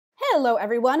Hello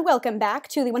everyone, welcome back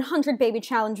to the 100 Baby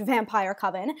Challenge Vampire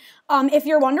Coven. If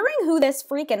you're wondering who this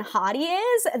freaking hottie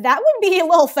is, that would be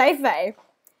Lil Fei.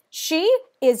 She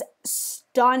is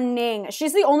stunning.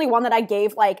 She's the only one that I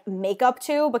gave like makeup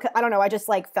to because I don't know, I just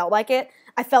like felt like it.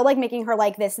 I felt like making her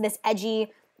like this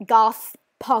edgy goth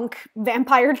punk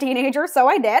vampire teenager, so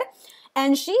I did.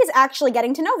 And she's actually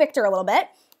getting to know Victor a little bit.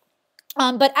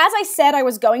 But as I said I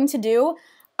was going to do,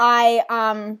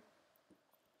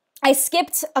 I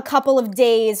skipped a couple of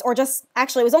days, or just,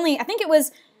 actually, it was only, I think it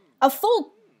was a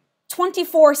full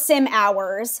 24 sim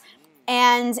hours,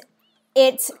 and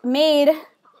it made,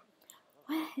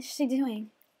 what is she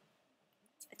doing?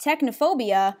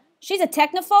 Technophobia? She's a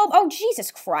technophobe? Oh,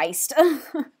 Jesus Christ.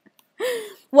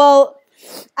 Well,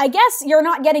 I guess you're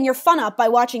not getting your fun up by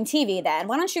watching TV then.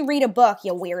 Why don't you read a book,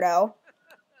 you weirdo?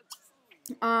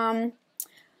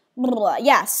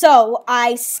 Yeah, so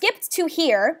I skipped to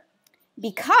here,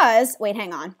 because, wait,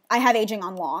 hang on. I have aging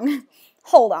on long.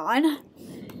 Hold on.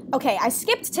 Okay, I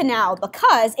skipped to now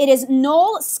because it is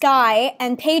Noel, Sky,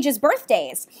 and Paige's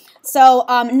birthdays. So,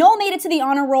 Noel made it to the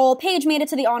honor roll, Paige made it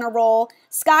to the honor roll,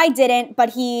 Sky didn't,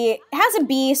 but he has a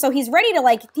B, so he's ready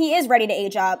to, he is ready to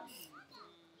age up.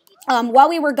 While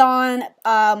we were gone,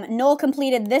 Noel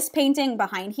completed this painting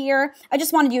behind here. I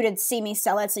just wanted you to see me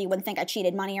sell it so you wouldn't think I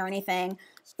cheated money or anything.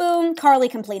 Boom, Carly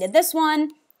completed this one.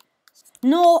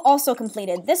 Noel also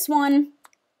completed this one.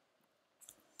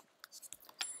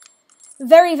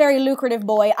 Very, very lucrative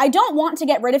boy. I don't want to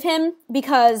get rid of him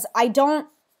because I don't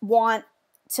want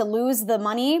to lose the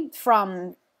money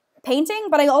from painting,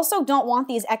 but I also don't want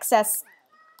these excess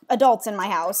adults in my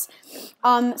house.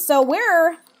 So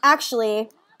we're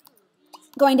actually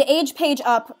going to age Paige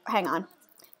up. Hang on.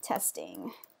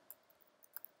 Testing.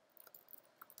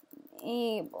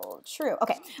 Able, true.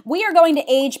 Okay, we are going to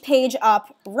age Paige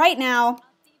up right now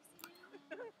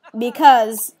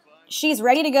because she's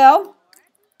ready to go.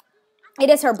 It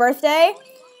is her birthday.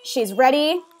 She's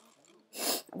ready.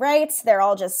 Right, they're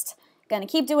all just gonna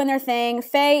keep doing their thing.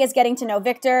 Faye is getting to know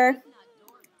Victor.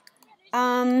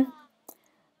 I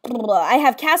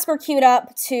have Casper queued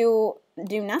up to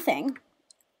do nothing.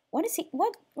 What is he?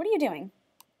 What are you doing?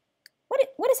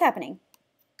 What is happening?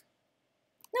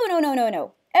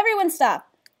 No. Everyone stop.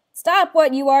 Stop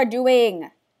what you are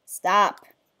doing. Stop.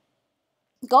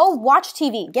 Go watch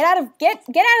TV. Get out of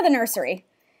the nursery.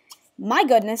 My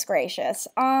goodness gracious.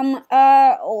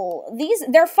 They're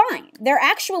fine. They're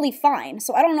actually fine.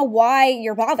 So I don't know why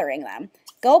you're bothering them.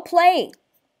 Go play.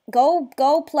 Go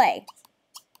play.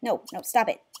 No, stop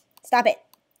it. Stop it.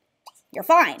 You're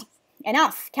fine.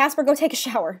 Enough. Casper, go take a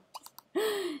shower.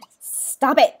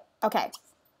 Stop it. Okay.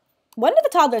 When do the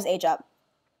toddlers age up?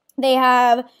 They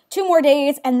have 2 more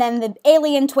days, and then the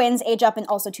alien twins age up in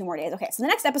also 2 more days. Okay, so the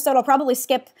next episode, I'll probably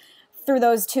skip through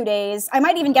those 2 days. I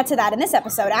might even get to that in this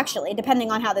episode, actually,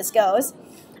 depending on how this goes.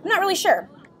 I'm not really sure.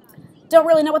 Don't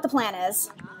really know what the plan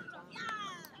is.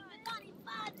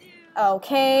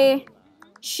 Okay.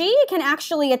 She can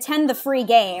actually attend the free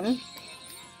game.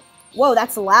 Whoa,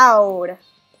 that's loud.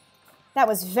 That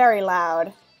was very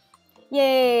loud.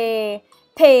 Yay.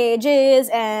 Paige is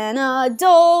an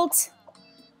adult.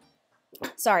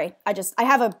 Sorry, I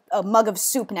have a mug of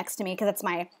soup next to me because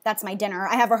that's my dinner.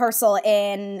 I have rehearsal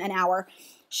in an hour.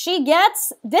 She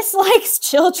dislikes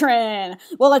children.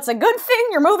 Well, it's a good thing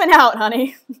you're moving out,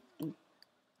 honey.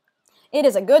 It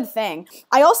is a good thing.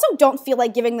 I also don't feel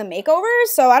like giving them makeovers,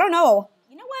 so I don't know.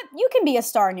 You know what? You can be a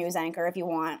star news anchor if you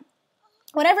want.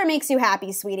 Whatever makes you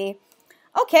happy, sweetie.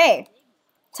 Okay,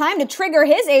 time to trigger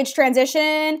his age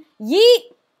transition. Yeet!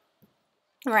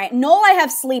 All right, Noel I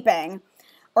have sleeping.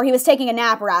 Or he was taking a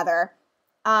nap, rather,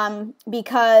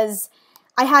 because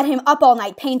I had him up all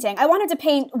night painting. I wanted to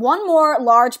paint one more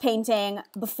large painting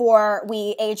before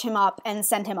we age him up and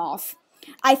send him off.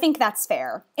 I think that's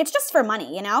fair. It's just for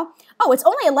money, you know? Oh, it's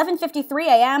only 11:53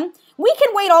 a.m. We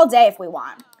can wait all day if we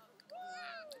want.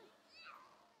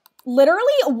 Literally,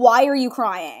 why are you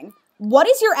crying? What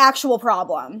is your actual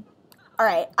problem? All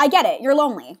right, I get it. You're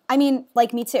lonely. I mean,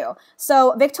 like me too.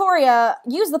 So, Victoria,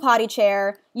 use the potty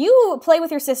chair. You play with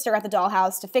your sister at the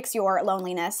dollhouse to fix your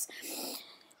loneliness.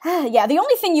 Yeah, the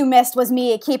only thing you missed was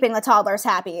me keeping the toddlers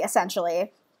happy,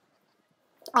 essentially.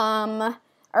 All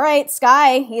right,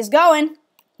 Sky, he's going.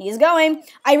 He's going.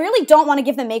 I really don't want to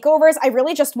give them makeovers. I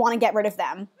really just want to get rid of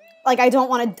them. Like, I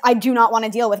do not want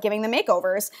to deal with giving them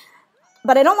makeovers.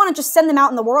 But I don't want to just send them out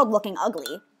in the world looking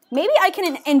ugly. Maybe I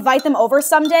can invite them over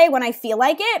someday when I feel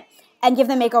like it and give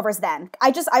them makeovers then. I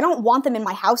don't want them in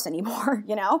my house anymore,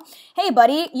 you know? Hey,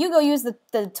 buddy, you go use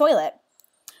the toilet.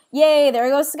 Yay, there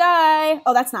goes Sky.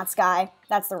 Oh, that's not Sky.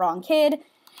 That's the wrong kid.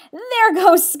 There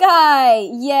goes Sky.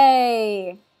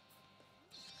 Yay.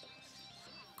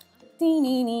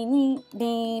 Yay,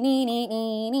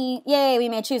 we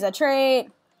may choose a trait.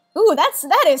 Ooh,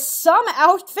 that is some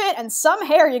outfit and some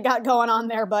hair you got going on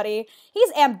there, buddy.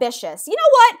 He's ambitious. You know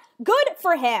what? Good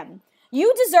for him.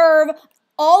 You deserve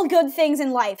all good things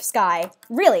in life, Sky.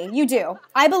 Really, you do.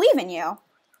 I believe in you.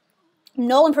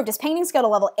 Noel improved his painting skill to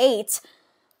level 8.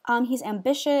 He's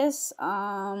ambitious.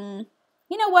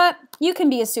 You know what? You can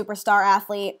be a superstar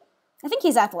athlete. I think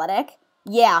he's athletic.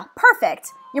 Yeah, perfect.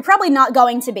 You're probably not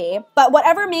going to be, but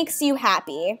whatever makes you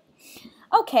happy.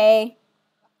 Okay.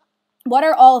 What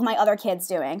are all of my other kids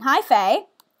doing? Hi, Faye.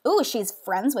 Ooh, she's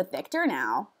friends with Victor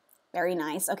now. Very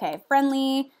nice. Okay,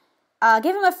 friendly.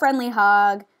 Give him a friendly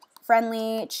hug.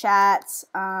 Friendly chat.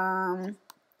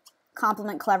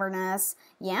 Compliment cleverness.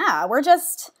 Yeah, we're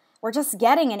just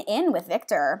getting an in with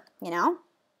Victor, you know?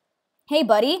 Hey,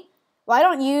 buddy, why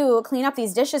don't you clean up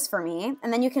these dishes for me,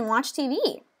 and then you can watch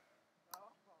TV?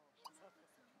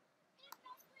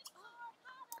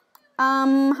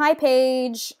 Hi,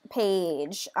 Paige.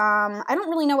 Paige. I don't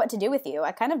really know what to do with you.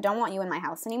 I kind of don't want you in my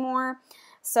house anymore.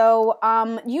 So,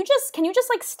 can you just,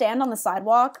 like, stand on the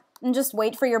sidewalk and just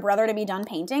wait for your brother to be done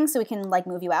painting so we can, like,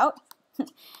 move you out?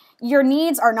 Your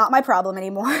needs are not my problem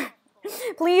anymore.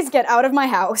 Please get out of my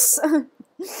house.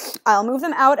 I'll move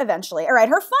them out eventually. All right,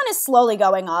 her fun is slowly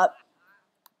going up.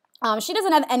 She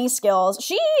doesn't have any skills.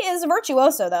 She is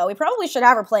virtuoso, though. We probably should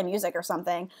have her play music or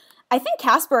something. I think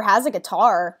Casper has a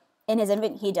guitar in his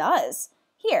inventory. He does.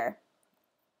 Here.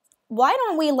 Why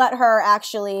don't we let her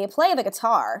actually play the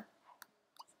guitar?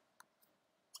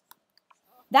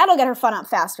 That'll get her fun up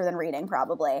faster than reading,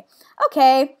 probably.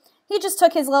 Okay. He just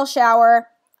took his little shower.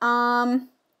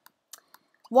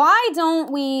 Why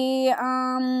don't we,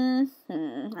 all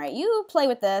right, you play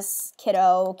with this,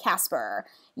 kiddo, Casper.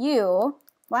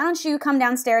 Why don't you come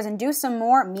downstairs and do some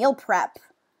more meal prep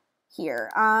here?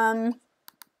 No,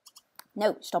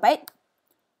 stoppet.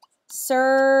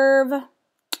 Serve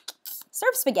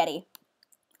spaghetti.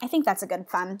 I think that's a good,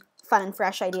 fun and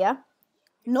fresh idea.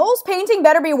 Noel's painting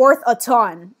better be worth a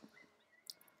ton.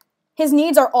 His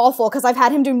needs are awful because I've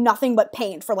had him do nothing but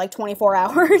paint for like 24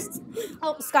 hours.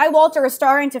 Oh, Skywalter is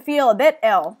starting to feel a bit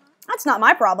ill. That's not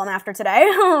my problem after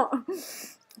today.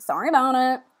 Sorry about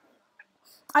it.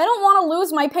 I don't want to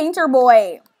lose my painter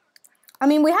boy. I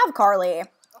mean, we have Carly.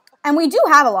 And we do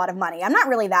have a lot of money. I'm not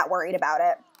really that worried about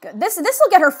it. Good. This will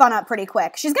get her fun up pretty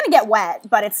quick. She's going to get wet,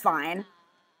 but it's fine.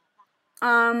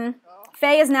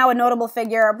 Faye is now a notable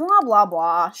figure. Blah, blah,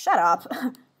 blah. Shut up.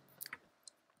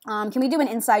 Can we do an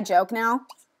inside joke now?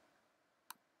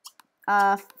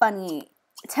 Funny.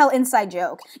 Tell inside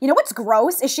joke. You know what's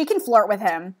gross is she can flirt with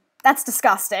him. That's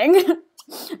disgusting.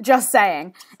 Just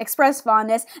saying. Express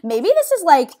fondness. Maybe this is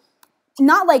like,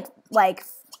 not like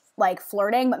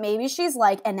flirting, but maybe she's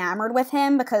like enamored with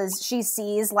him because she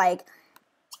sees like,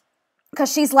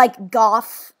 because she's like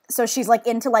goth. So she's like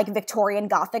into like Victorian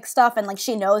Gothic stuff and like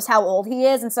she knows how old he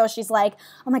is. And so she's like,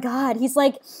 oh my God, he's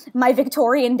like my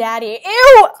Victorian daddy.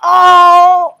 Ew!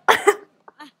 Oh!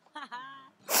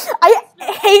 I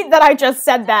hate that I just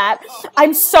said that.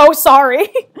 I'm so sorry.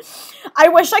 I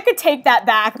wish I could take that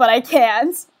back, but I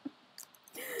can't.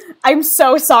 I'm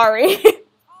so sorry.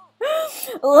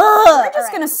 We're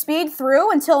just gonna speed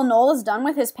through until Noel is done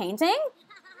with his painting.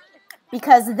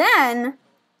 Because then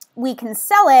we can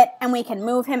sell it, and we can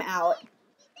move him out.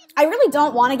 I really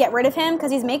don't want to get rid of him, because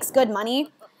he makes good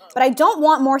money, but I don't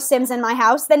want more Sims in my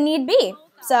house than need be.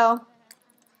 So,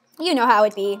 you know how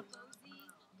it be.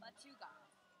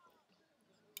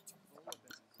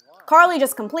 Carly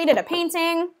just completed a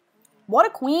painting. What a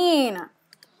queen.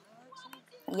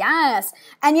 Yes.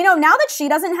 And, you know, now that she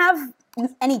doesn't have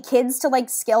any kids to, like,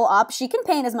 skill up, she can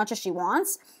paint as much as she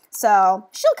wants. So,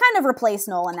 she'll kind of replace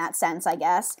Noel in that sense, I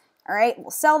guess. All right, we'll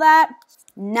sell that.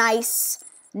 Nice.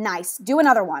 Nice. Do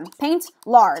another one. Paint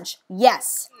large.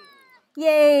 Yes.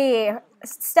 Yay.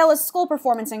 Stella's school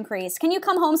performance increased. Can you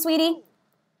come home, sweetie?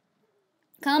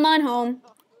 Come on home.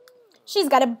 She's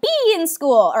got a B in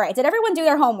school. All right, did everyone do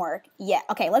their homework? Yeah.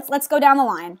 Okay, let's go down the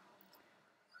line.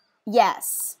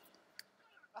 Yes.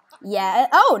 Yeah.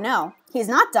 Oh, no. He's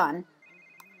not done.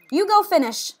 You go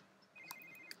finish.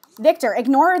 Victor,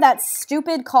 ignore that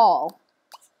stupid call.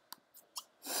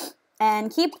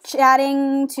 And keep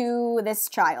chatting to this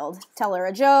child. Tell her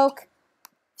a joke.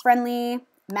 Friendly.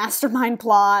 Mastermind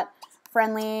plot.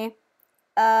 Friendly.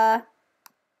 Talk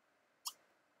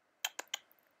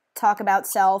about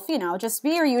self. You know, just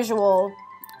be your usual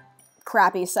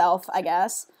crappy self, I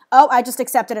guess. Oh, I just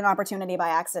accepted an opportunity by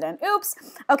accident. Oops.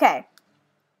 Okay.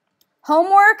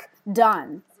 Homework,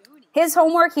 done. His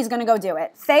homework, he's going to go do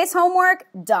it. Faye's homework,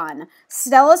 done.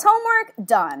 Stella's homework,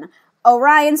 done.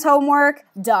 Orion's homework,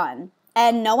 done.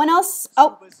 And no one else.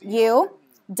 Oh, you.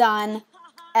 Done.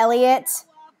 Elliot.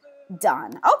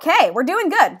 Done. Okay, we're doing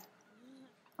good.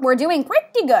 We're doing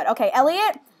pretty good. Okay,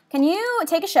 Elliot, can you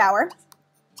take a shower?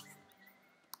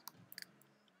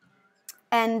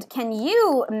 And can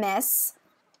you, miss,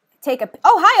 take a...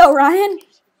 Oh, hi, Orion.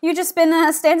 You just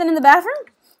been standing in the bathroom?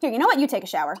 Here, you know what? You take a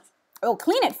shower. Oh,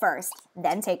 clean it first,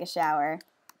 then take a shower.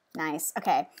 Nice.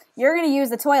 Okay, you're going to use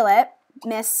the toilet,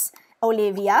 Miss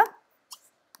Olivia.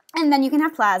 And then you can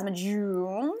have plasma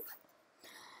juice.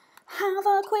 Have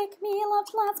a quick meal of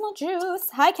plasma juice.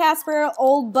 Hi, Casper,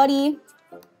 old buddy.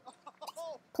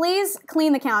 Please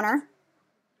clean the counter.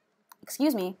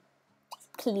 Excuse me.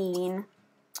 Clean.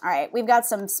 All right, we've got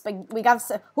some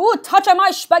ooh, touch on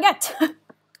my spaghetti.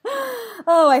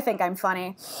 Oh, I think I'm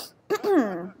funny.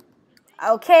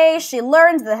 Okay, she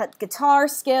learned the guitar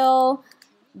skill.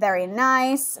 Very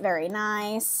nice, very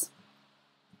nice.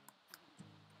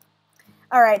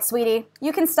 All right, sweetie,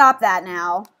 you can stop that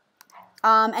now.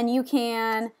 And you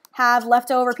can have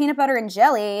leftover peanut butter and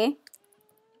jelly.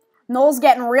 Noel's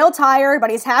getting real tired,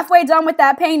 but he's halfway done with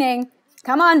that painting.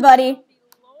 Come on, buddy.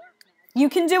 You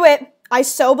can do it. I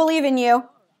so believe in you. All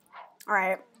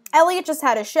right. Elliot just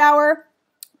had a shower.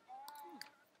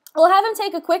 We'll have him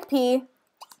take a quick pee.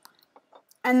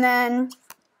 And then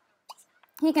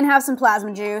he can have some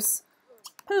plasma juice.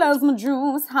 Plasma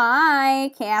juice. Hi,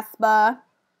 Casper.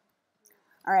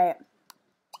 All right.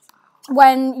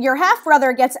 When your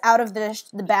half-brother gets out of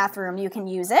the bathroom, you can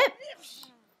use it.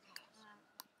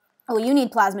 Oh, you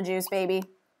need plasma juice, baby.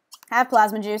 Have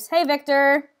plasma juice. Hey,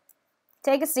 Victor.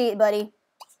 Take a seat, buddy.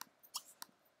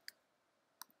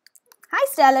 Hi,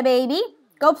 Stella, baby.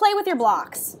 Go play with your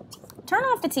blocks. Turn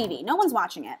off the TV. No one's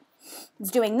watching it.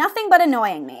 It's doing nothing but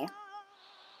annoying me.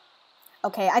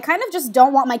 Okay, I kind of just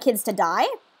don't want my kids to die.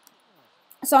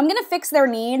 So I'm going to fix their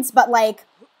needs, but, like,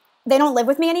 they don't live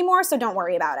with me anymore, so don't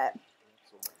worry about it.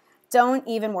 Don't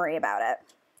even worry about it.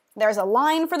 There's a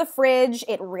line for the fridge.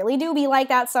 It really do be like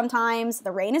that sometimes.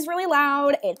 The rain is really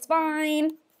loud. It's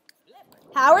fine.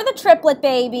 How are the triplet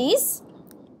babies?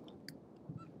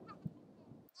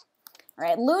 All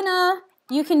right, Luna,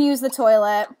 you can use the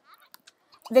toilet.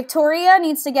 Victoria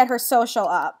needs to get her social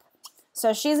up.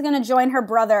 So she's going to join her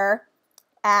brother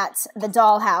at the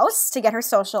dollhouse to get her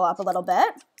social up a little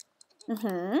bit.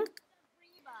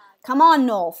 Come on,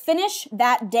 Noel. Finish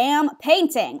that damn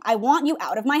painting. I want you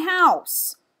out of my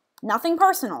house. Nothing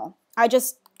personal. I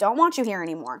just don't want you here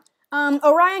anymore.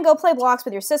 Orion, go play blocks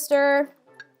with your sister.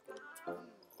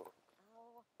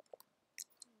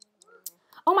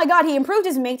 Oh my god, he improved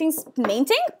his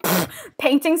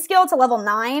painting skill to level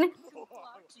 9.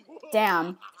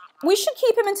 Damn. We should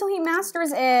keep him until he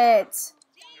masters it.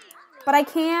 But I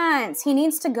can't. He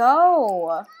needs to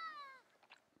go.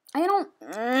 I don't...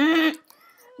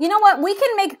 You know what? We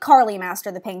can make Carly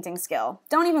master the painting skill.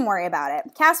 Don't even worry about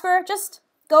it. Casper, just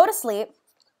go to sleep.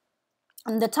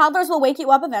 The toddlers will wake you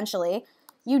up eventually.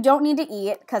 You don't need to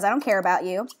eat, because I don't care about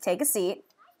you. Take a seat.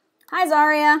 Hi,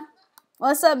 Zaria.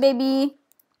 What's up, baby?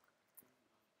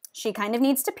 She kind of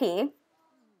needs to pee.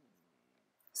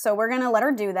 So we're going to let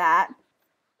her do that.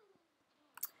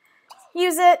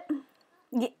 Use it.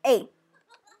 Hey.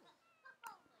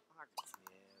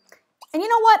 And you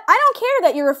know what? I don't care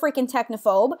that you're a freaking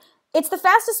technophobe. It's the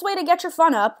fastest way to get your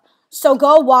fun up, so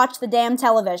go watch the damn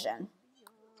television.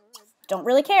 Don't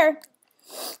really care.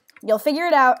 You'll figure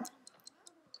it out.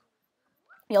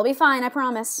 You'll be fine, I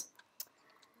promise.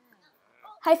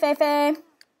 Hi, Feifei.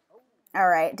 All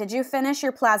right, did you finish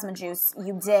your plasma juice?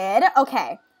 You did.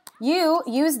 Okay, you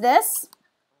use this.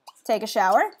 Take a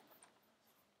shower.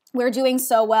 We're doing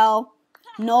so well.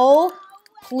 Noel,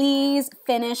 please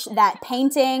finish that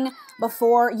painting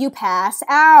before you pass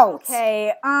out.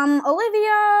 Okay,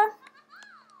 Olivia.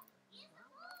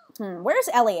 Where's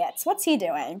Elliot? What's he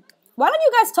doing? Why don't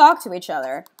you guys talk to each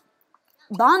other?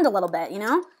 Bond a little bit, you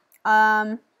know?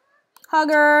 Hug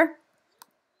her.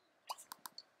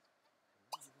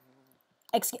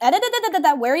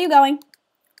 Where are you going?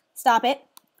 Stop it.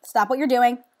 Stop what you're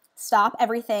doing. Stop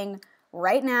everything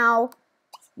right now.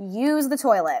 Use the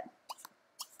toilet.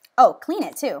 Oh, clean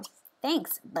it too.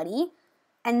 Thanks, buddy.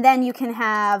 And then you can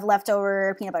have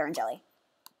leftover peanut butter and jelly.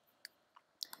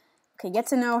 Okay, get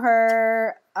to know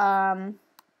her.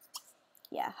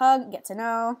 Yeah, hug, get to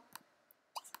know.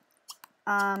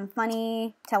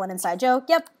 Funny, tell an inside joke.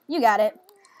 Yep, you got it.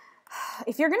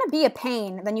 If you're gonna be a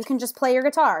pain, then you can just play your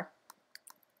guitar.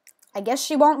 I guess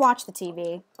she won't watch the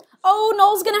TV. Oh,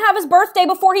 Noel's gonna have his birthday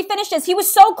before he finishes. He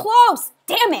was so close.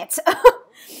 Damn it.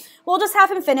 We'll just have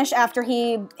him finish after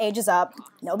he ages up.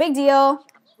 No big deal.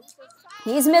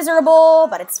 He's miserable,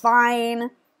 but it's fine.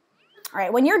 All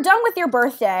right, when you're done with your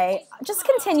birthday, just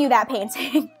continue that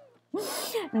painting.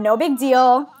 No big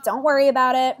deal. Don't worry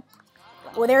about it.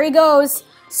 Oh, there he goes.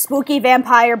 Spooky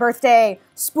vampire birthday.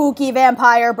 Spooky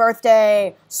vampire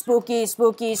birthday. Spooky,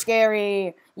 spooky,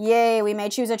 scary. Yay, we may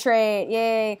choose a trait.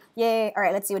 Yay, yay. All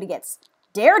right, let's see what he gets.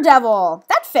 Daredevil.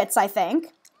 That fits, I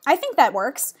think. I think that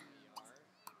works.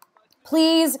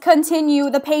 Please continue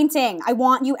the painting. I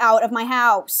want you out of my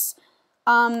house.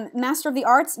 Master of the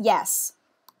Arts? Yes.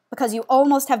 Because you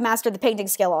almost have mastered the painting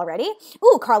skill already.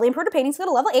 Ooh, Carly improved her painting skill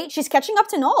to level 8. She's catching up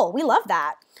to Noel. We love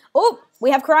that. Oh,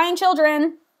 we have crying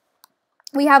children.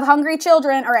 We have hungry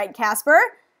children. All right, Casper,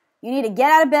 you need to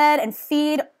get out of bed and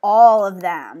feed all of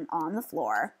them on the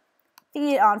floor.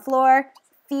 Feed on floor,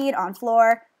 feed on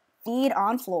floor, feed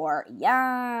on floor.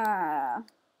 Yeah.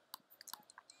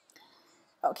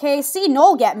 Okay, see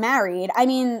Noel get married. I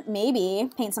mean, maybe.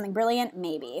 Paint something brilliant?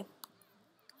 Maybe.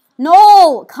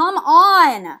 Noel, come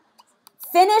on.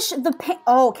 Finish the paint.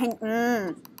 Oh,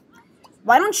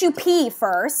 why don't you pee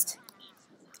first?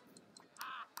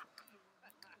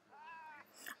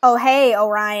 Oh, hey,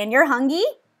 Orion, you're hungry?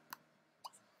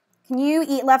 Can you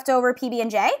eat leftover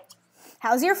PB&J?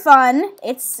 How's your fun?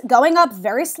 It's going up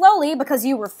very slowly because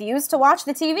you refuse to watch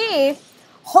the TV.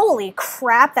 Holy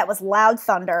crap, that was loud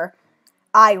thunder.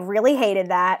 I really hated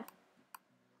that.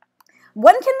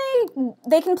 When can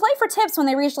they can play for tips when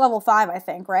they reach level 5, I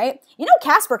think, right? You know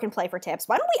Casper can play for tips.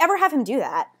 Why don't we ever have him do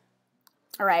that?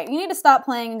 All right, you need to stop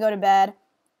playing and go to bed.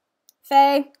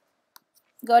 Faye,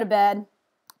 go to bed.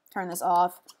 Turn this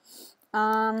off.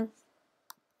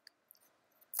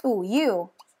 Ooh, you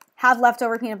have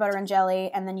leftover peanut butter and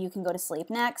jelly, and then you can go to sleep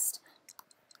next.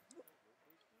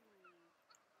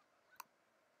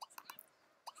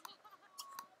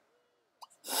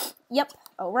 Yep,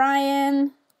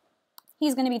 Orion.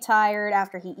 He's going to be tired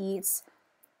after he eats.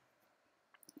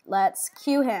 Let's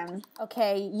cue him.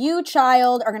 Okay, you,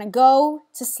 child, are going to go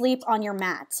to sleep on your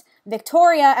mat.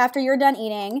 Victoria, after you're done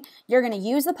eating, you're going to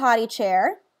use the potty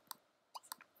chair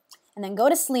and then go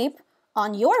to sleep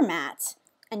on your mat.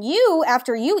 And you,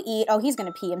 after you eat, oh, he's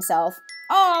going to pee himself.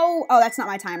 Oh, that's not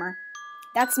my timer.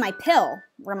 That's my pill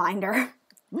reminder.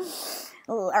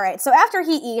 All right, so after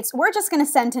he eats, we're just going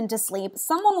to send him to sleep.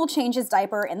 Someone will change his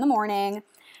diaper in the morning.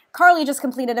 Carly just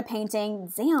completed a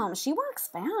painting. Damn, she works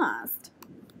fast.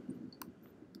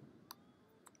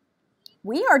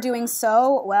 We are doing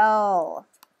so well.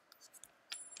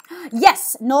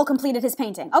 Yes, Noel completed his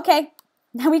painting. Okay,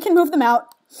 now we can move them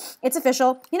out. It's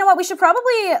official. You know what? We should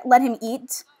probably let him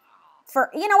eat for,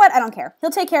 you know what? I don't care. He'll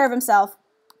take care of himself.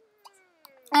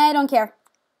 I don't care.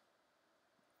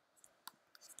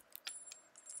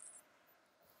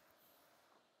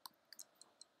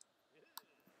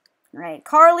 All right,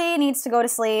 Carly needs to go to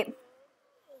sleep.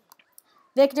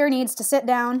 Victor needs to sit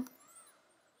down.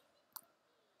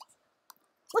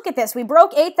 Look at this. We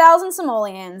broke 8,000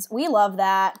 simoleons. We love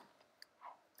that.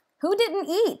 Who didn't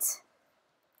eat?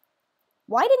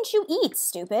 Why didn't you eat,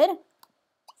 stupid?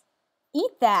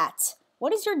 Eat that.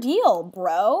 What is your deal,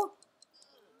 bro?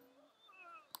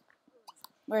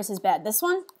 Where's his bed? This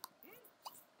one?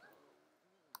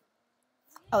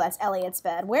 Oh, that's Elliot's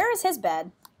bed. Where is his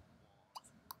bed?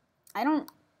 I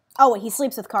don't... Oh, he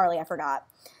sleeps with Carly. I forgot.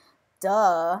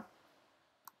 Duh.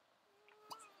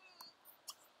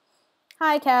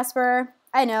 Hi, Casper.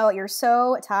 I know, you're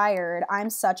so tired. I'm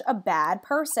such a bad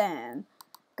person.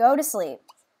 Go to sleep.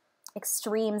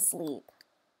 Extreme sleep.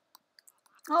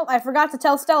 Oh, I forgot to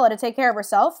tell Stella to take care of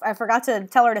herself. I forgot to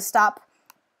tell her to stop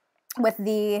with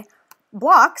the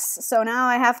blocks. So now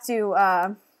I have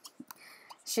to,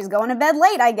 she's going to bed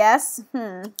late, I guess.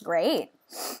 Great.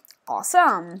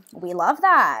 Awesome. We love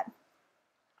that.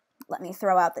 Let me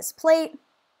throw out this plate.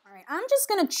 All right, I'm just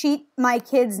going to cheat my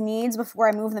kids' needs before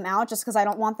I move them out just because I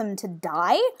don't want them to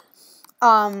die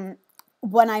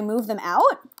when I move them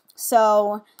out.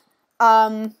 So,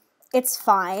 it's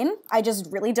fine. I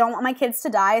just really don't want my kids to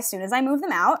die as soon as I move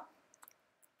them out.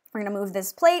 We're going to move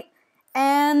this plate,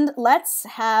 and let's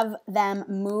have them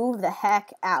move the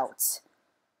heck out.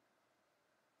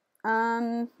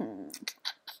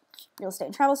 Real estate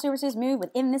and travel services move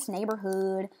within this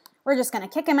neighborhood. We're just going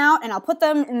to kick them out, and I'll put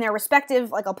them in their respective,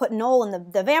 like I'll put Noel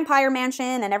in the vampire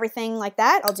mansion and everything like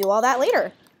that. I'll do all that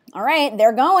later. All right,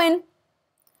 they're going.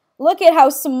 Look at how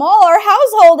small our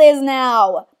household is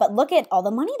now. But look at all the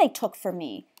money they took from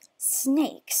me.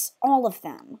 Snakes, all of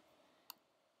them.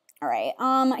 All right,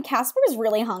 Casper is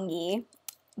really hungry,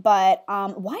 but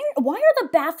why are the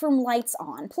bathroom lights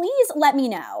on? Please let me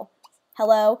know.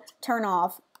 Hello, turn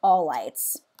off all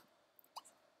lights.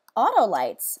 Auto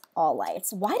lights, all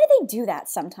lights. Why do they do that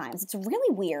sometimes? It's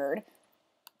really weird.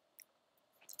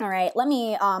 All right, let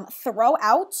me throw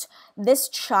out this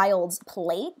child's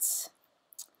plate.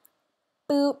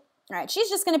 Boop. All right, she's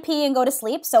just going to pee and go to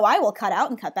sleep, so I will cut out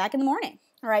and cut back in the morning.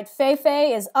 All right,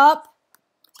 Fei is up.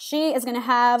 She is going to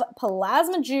have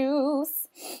plasma juice.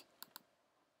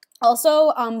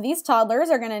 Also, these toddlers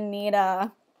are going to need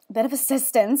a bit of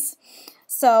assistance.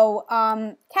 So,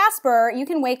 Casper, you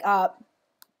can wake up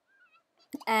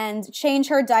and change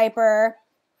her diaper.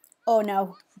 Oh,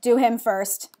 no. Do him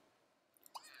first.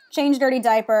 Change dirty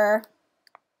diaper.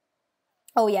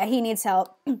 Oh, yeah, he needs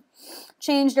help.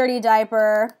 Change dirty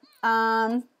diaper.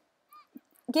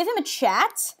 Give him a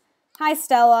chat. Hi,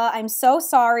 Stella. I'm so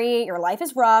sorry. Your life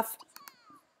is rough.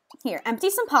 Here, empty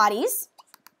some potties.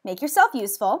 Make yourself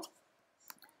useful.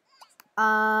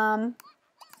 All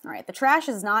right, the trash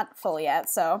is not full yet,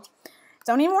 so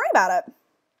don't even worry about it.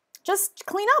 Just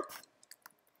clean up.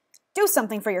 Do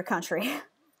something for your country.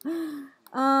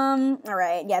 All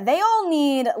right, yeah, they all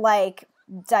need, like,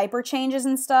 diaper changes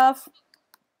and stuff.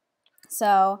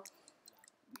 So,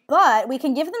 but we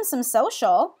can give them some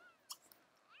social.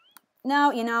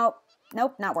 No, you know,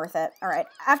 nope, not worth it. All right,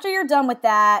 after you're done with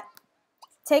that,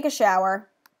 take a shower.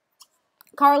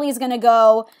 Carly's gonna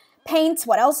go paint.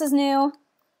 What else is new?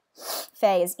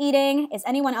 Faye is eating. Is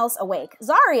anyone else awake?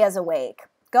 Zaria's awake.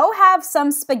 Go have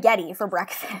some spaghetti for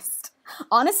breakfast.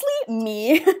 Honestly,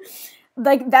 me.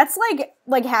 Like, that's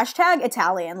like hashtag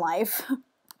Italian life.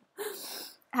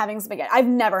 Having spaghetti. I've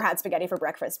never had spaghetti for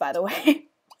breakfast, by the way.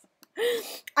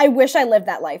 I wish I lived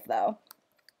that life, though.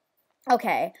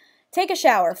 Okay. Take a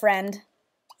shower, friend.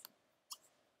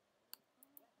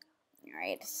 All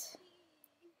right.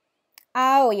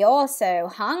 Oh, you're so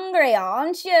hungry,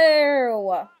 aren't you?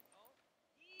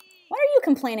 What are you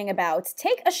complaining about?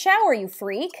 Take a shower, you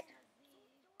freak.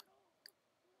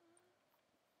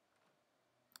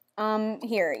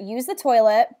 Here, use the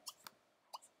toilet.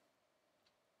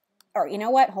 Or, you know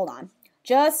what? Hold on.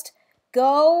 Just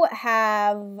go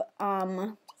have,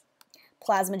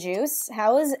 plasma juice.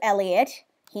 How is Elliot?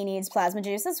 He needs plasma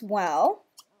juice as well.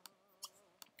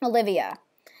 Olivia.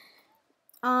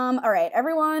 All right.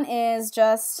 Everyone is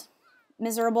just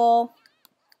miserable.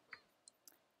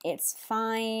 It's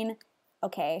fine.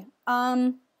 Okay.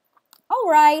 All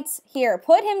right. Here,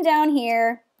 put him down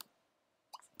here.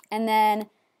 And then,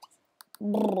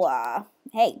 blah.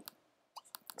 Hey,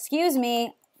 excuse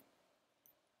me.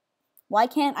 Why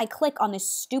can't I click on this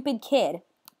stupid kid?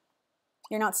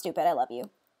 You're not stupid. I love you.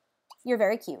 You're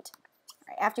very cute. All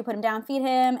right, after you put him down, feed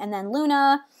him. And then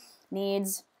Luna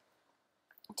needs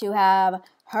to have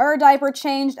her diaper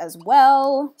changed as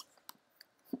well.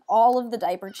 All of the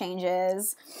diaper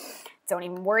changes. Don't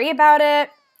even worry about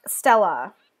it.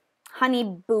 Stella, honey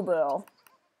boo-boo.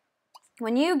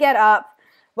 When you get up,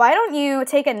 why don't you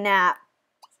take a nap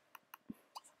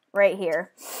right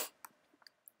here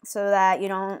so that you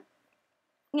don't,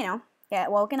 you know,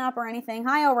 get woken up or anything.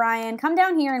 Hi, Orion. Come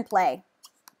down here and play.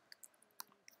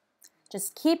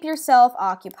 Just keep yourself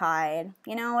occupied.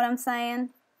 You know what I'm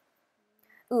saying?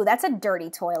 Ooh, that's a dirty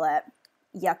toilet.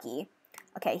 Yucky.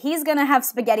 Okay, he's going to have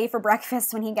spaghetti for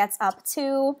breakfast when he gets up,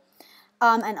 too.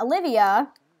 And Olivia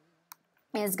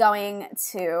is going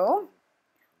to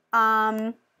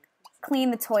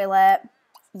clean the toilet,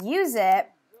 use it,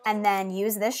 and then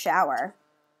use this shower.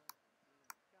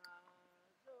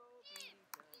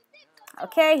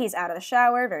 Okay, he's out of the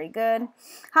shower. Very good.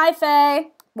 Hi,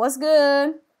 Faye. What's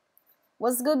good?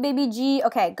 What's good, baby G?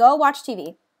 Okay, go watch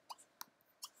TV.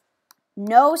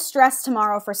 No stress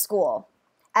tomorrow for school.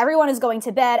 Everyone is going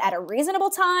to bed at a reasonable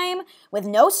time with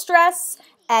no stress,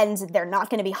 and they're not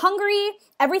going to be hungry.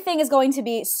 Everything is going to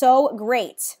be so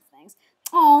great.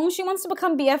 Oh, she wants to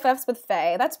become BFFs with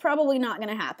Faye. That's probably not going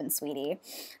to happen, sweetie.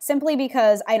 Simply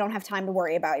because I don't have time to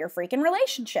worry about your freaking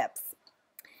relationships.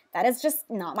 That is just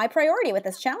not my priority with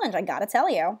this challenge, I gotta tell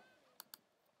you.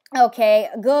 Okay,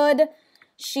 good.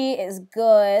 She is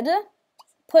good.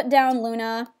 Put down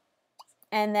Luna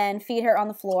and then feed her on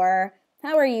the floor.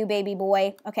 How are you, baby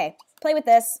boy? Okay, play with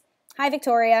this. Hi,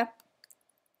 Victoria.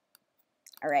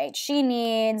 All right, she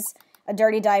needs a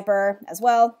dirty diaper as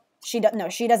well. No,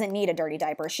 she doesn't need a dirty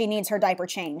diaper. She needs her diaper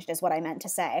changed is what I meant to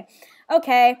say.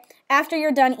 Okay, after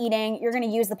you're done eating, you're going to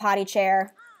use the potty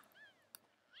chair.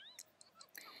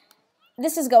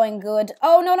 This is going good.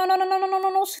 Oh, no, no, no, no, no, no, no, no,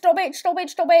 no. Stop it, stop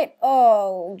it, stop it.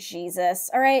 Oh,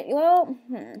 Jesus. All right, well,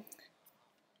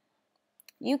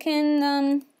 you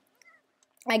can,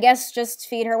 I guess, just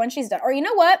feed her when she's done. Or you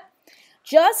know what?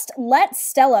 Just let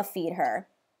Stella feed her,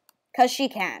 because she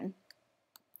can.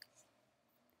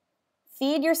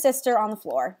 Feed your sister on the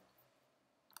floor.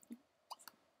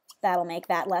 That'll make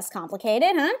that less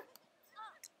complicated, huh?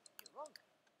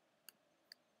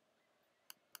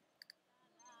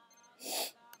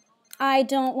 I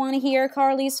don't want to hear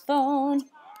Carly's phone.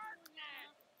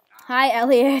 Hi,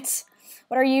 Elliot.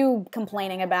 What are you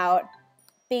complaining about?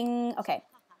 Bing. Okay.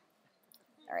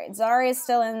 All right, Zari is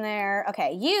still in there.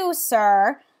 Okay, you,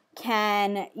 sir,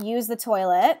 can use the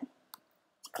toilet,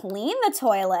 clean the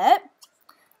toilet,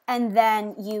 and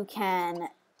then you can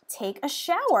take a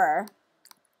shower.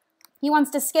 He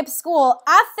wants to skip school.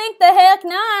 I think the heck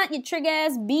not, you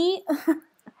trig-ass bee.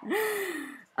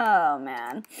 Oh,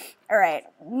 man. All right,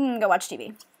 go watch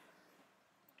TV.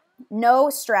 No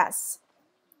stress.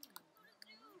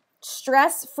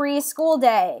 Stress-free school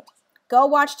day. Go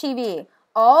watch TV.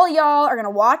 All y'all are going to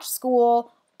watch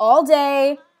school all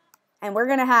day, and we're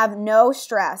going to have no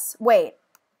stress. Wait.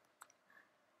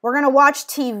 We're going to watch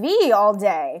TV all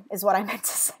day, is what I meant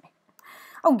to say.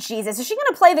 Oh, Jesus. Is she going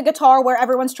to play the guitar where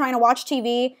everyone's trying to watch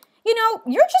TV? You know,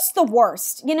 you're just the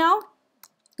worst, you know?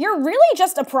 You're really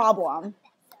just a problem.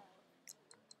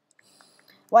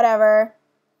 Whatever.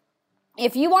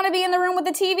 If you want to be in the room with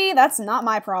the TV, that's not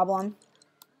my problem.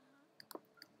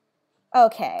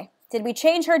 Okay. Did we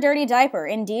change her dirty diaper?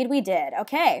 Indeed we did.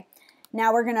 Okay.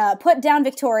 Now we're going to put down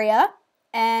Victoria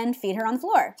and feed her on the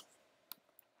floor.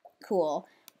 Cool.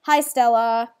 Hi,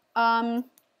 Stella.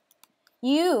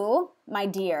 You, my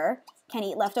dear, can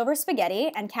eat leftover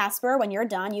spaghetti. And Casper, when you're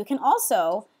done, you can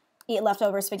also eat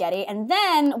leftover spaghetti. And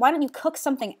then, why don't you cook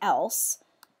something else?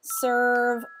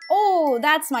 Serve. Oh,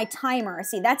 that's my timer.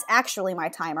 See, that's actually my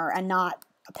timer and not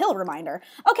a pill reminder.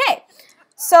 Okay.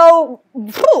 So,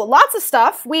 lots of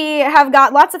stuff. We have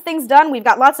got lots of things done. We've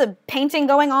got lots of painting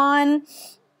going on.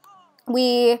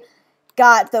 We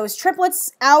got those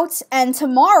triplets out. And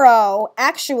tomorrow,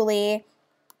 actually,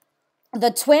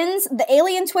 the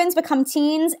alien twins become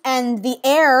teens. And the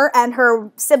heir and her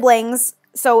siblings,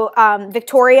 so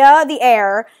Victoria, the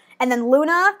heir, and then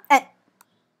Luna.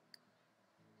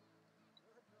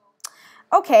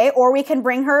 Okay, or we can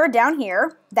bring her down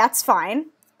here. That's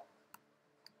fine.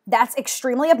 That's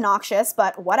extremely obnoxious,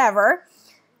 but whatever.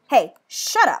 Hey,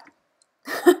 shut up.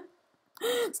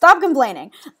 Stop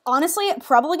complaining. Honestly,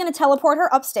 probably going to teleport her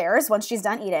upstairs once she's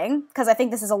done eating, because I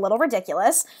think this is a little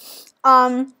ridiculous.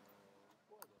 But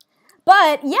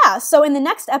yeah, so in the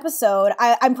next episode,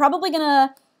 I'm probably going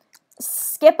to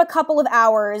skip a couple of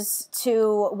hours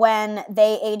to when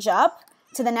they age up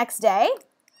to the next day.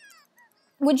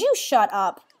 Would you shut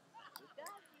up?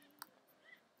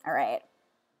 All right.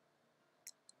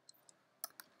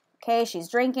 Okay, she's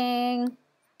drinking.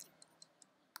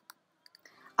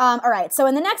 All right, so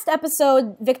in the next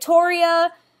episode,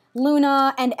 Victoria,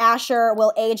 Luna, and Asher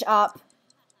will age up,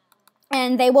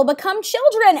 and they will become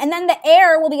children, and then the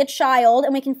heir will be a child,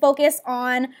 and we can focus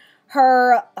on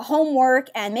her homework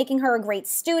and making her a great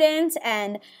student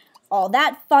and all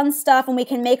that fun stuff, and we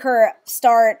can make her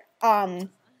start,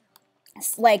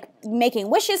 like, making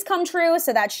wishes come true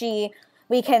so that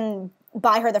we can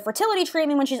buy her the fertility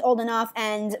treatment when she's old enough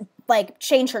and, like,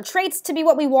 change her traits to be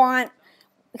what we want,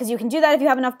 because you can do that if you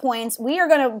have enough points. We are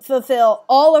going to fulfill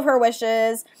all of her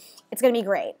wishes. It's going to be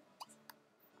great.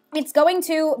 It's going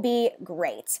to be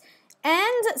great.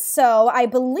 And so I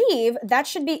believe that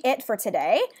should be it for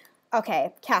today.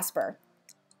 Okay, Casper,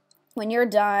 when you're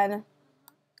done,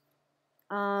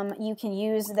 you can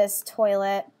use this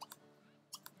toilet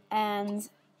and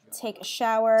take a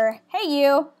shower. Hey,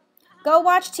 you. Go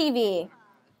watch TV.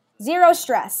 Zero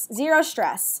stress. Zero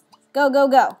stress. Go, go,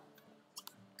 go.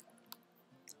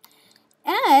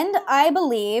 And I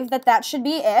believe that that should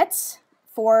be it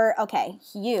for, okay,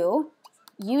 you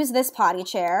use this potty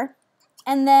chair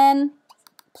and then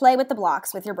play with the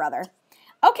blocks with your brother.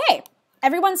 Okay,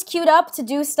 everyone's queued up to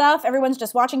do stuff. Everyone's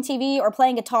just watching TV or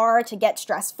playing guitar to get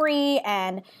stress-free.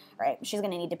 And, all right, she's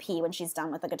going to need to pee when she's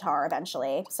done with the guitar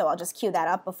eventually. So I'll just cue that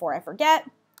up before I forget.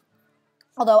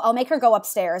 Although I'll make her go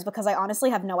upstairs because I honestly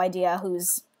have no idea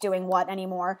who's doing what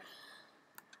anymore.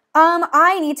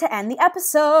 I need to end the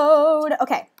episode.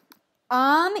 Okay.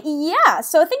 Yeah,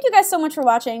 so thank you guys so much for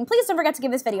watching. Please don't forget to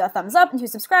give this video a thumbs up and to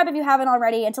subscribe if you haven't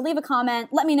already and to leave a comment.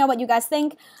 Let me know what you guys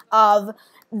think of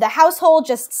the household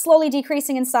just slowly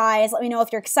decreasing in size. Let me know if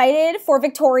you're excited for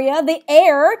Victoria, the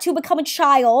heir, to become a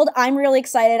child. I'm really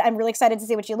excited. I'm really excited to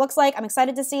see what she looks like. I'm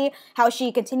excited to see how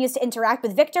she continues to interact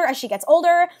with Victor as she gets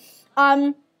older.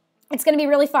 It's going to be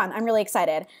really fun. I'm really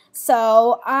excited.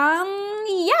 So,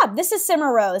 yeah, this is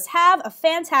Simmer Rose. Have a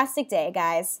fantastic day,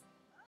 guys.